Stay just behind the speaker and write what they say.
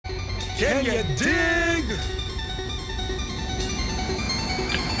Can you dig?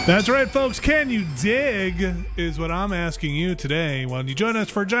 That's right, folks. Can you dig is what I'm asking you today. When you join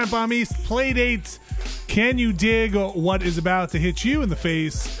us for Giant Bomb East Playdate, can you dig what is about to hit you in the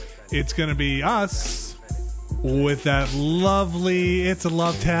face? It's going to be us with that lovely, it's a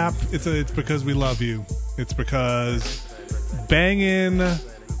love tap. It's because we love you. It's because banging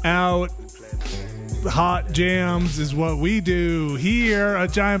out hot jams is what we do here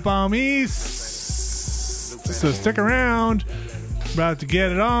at Giant Bomb East. So stick around. About to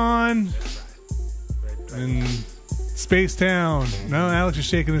get it on in Space Town. No, Alex is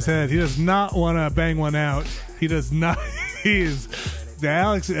shaking his head. He does not want to bang one out. He does not. He is.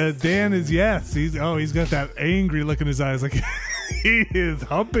 Dan is yes. He's got that angry look in his eyes, like he is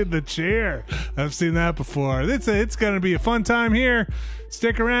humping the chair. I've seen that before. It's going to be a fun time here.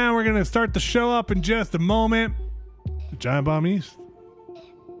 Stick around. We're going to start the show up in just a moment. Giant Bomb East.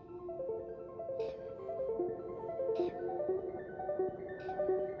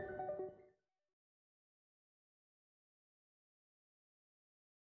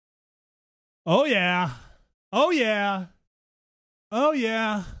 Oh, yeah. Oh, yeah. Oh,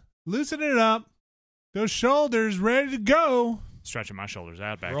 yeah. Loosen it up. Those shoulders ready to go. Stretching my shoulders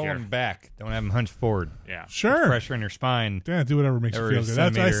out back Roll here. them back. Don't have them hunched forward. Yeah. Sure. Pressure in your spine. Yeah, do whatever makes you feel good.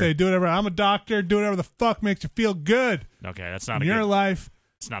 That's what I say. Do whatever. I'm a doctor. Do whatever the fuck makes you feel good. Okay, that's not in your life.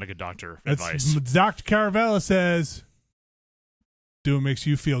 It's not a good doctor That's advice. Dr. Caravella says, do what makes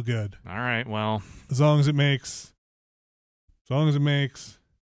you feel good. All right, well. As long as it makes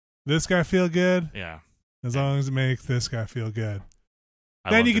this guy feel good. Yeah. As long as it makes this guy feel good. I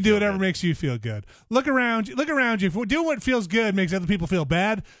then love you to can do feel whatever good. makes you feel good. Look around you. If doing what feels good makes other people feel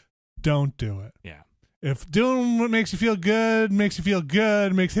bad, don't do it. Yeah. If doing what makes you feel good, makes him feel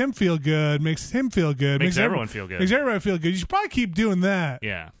good, makes everyone feel good, Makes everyone feel good. Makes everybody feel good. You should probably keep doing that.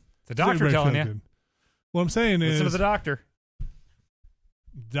 Yeah. The doctor Everybody telling feel you. good. What I'm saying is, Listen to the doctor.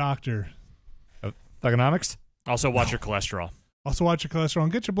 Doctor. Thugonomics? Also, watch your cholesterol. Also watch your cholesterol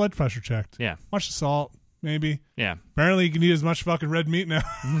and get your blood pressure checked. Yeah. Watch the salt, maybe. Yeah. Apparently you can eat as much fucking red meat now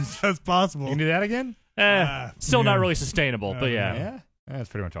as possible. You can do that again? Still not yeah. really sustainable, but yeah. Yeah. That's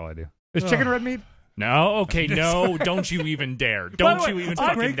pretty much all I do. Is chicken red meat? No? Okay, no. Don't you even dare. Don't you even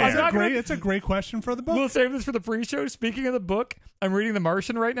fucking dare. It's a great question for the book. We'll save this for the pre-show. Speaking of the book, I'm reading The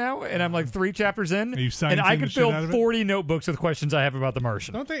Martian right now, and I'm like 3 chapters in. Are you and I sciencing could the shit out fill of it? 40 notebooks with questions I have about The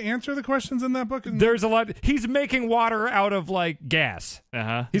Martian. Don't they answer the questions in that book? There's a lot. He's making water out of like gas.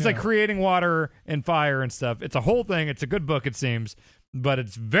 Uh-huh. He's Yeah. like creating water and fire and stuff. It's a whole thing. It's a good book, it seems, but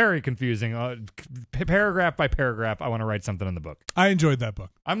it's very confusing. Paragraph by paragraph, I want to write something in the book. I enjoyed that book.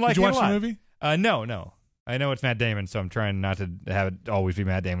 I'm Did liking you it watch a lot. the movie? No. I know it's Matt Damon, so I'm trying not to have it always be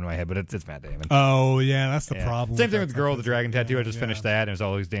Matt Damon in my head, but it's Matt Damon. Oh, yeah, that's the Yeah. problem. Same thing with that the girl stuff. with the dragon tattoo. I just Yeah. finished that, and it was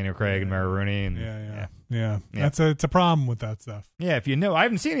always Daniel Craig and Mara Rooney. And, Yeah. Yeah. It's a problem with that stuff. Yeah, if you know, I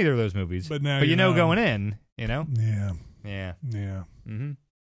haven't seen either of those movies, But now you you know know. going in, you know? Yeah. Yeah. Mm-hmm.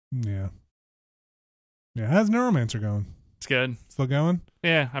 Mm-hmm. Yeah. How's Neuromancer going? It's good. Still going?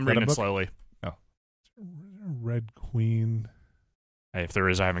 Yeah, I'm Is that a reading it book? slowly. Red Queen. Hey, if there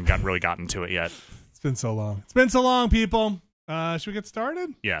is, I haven't really gotten to it yet. It's been so long, people. Should we get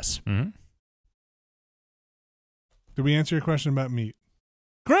started? Yes. Mm-hmm. Did we answer your question about meat?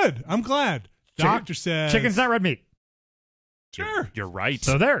 Good. I'm glad. Doctor says Chicken's not red meat. Sure. You're right.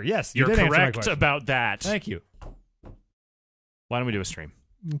 So there, yes, you You're did answer my correct question. about that. Thank you. Why don't we do a stream?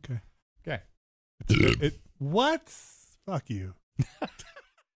 Okay. Okay. What? Fuck you.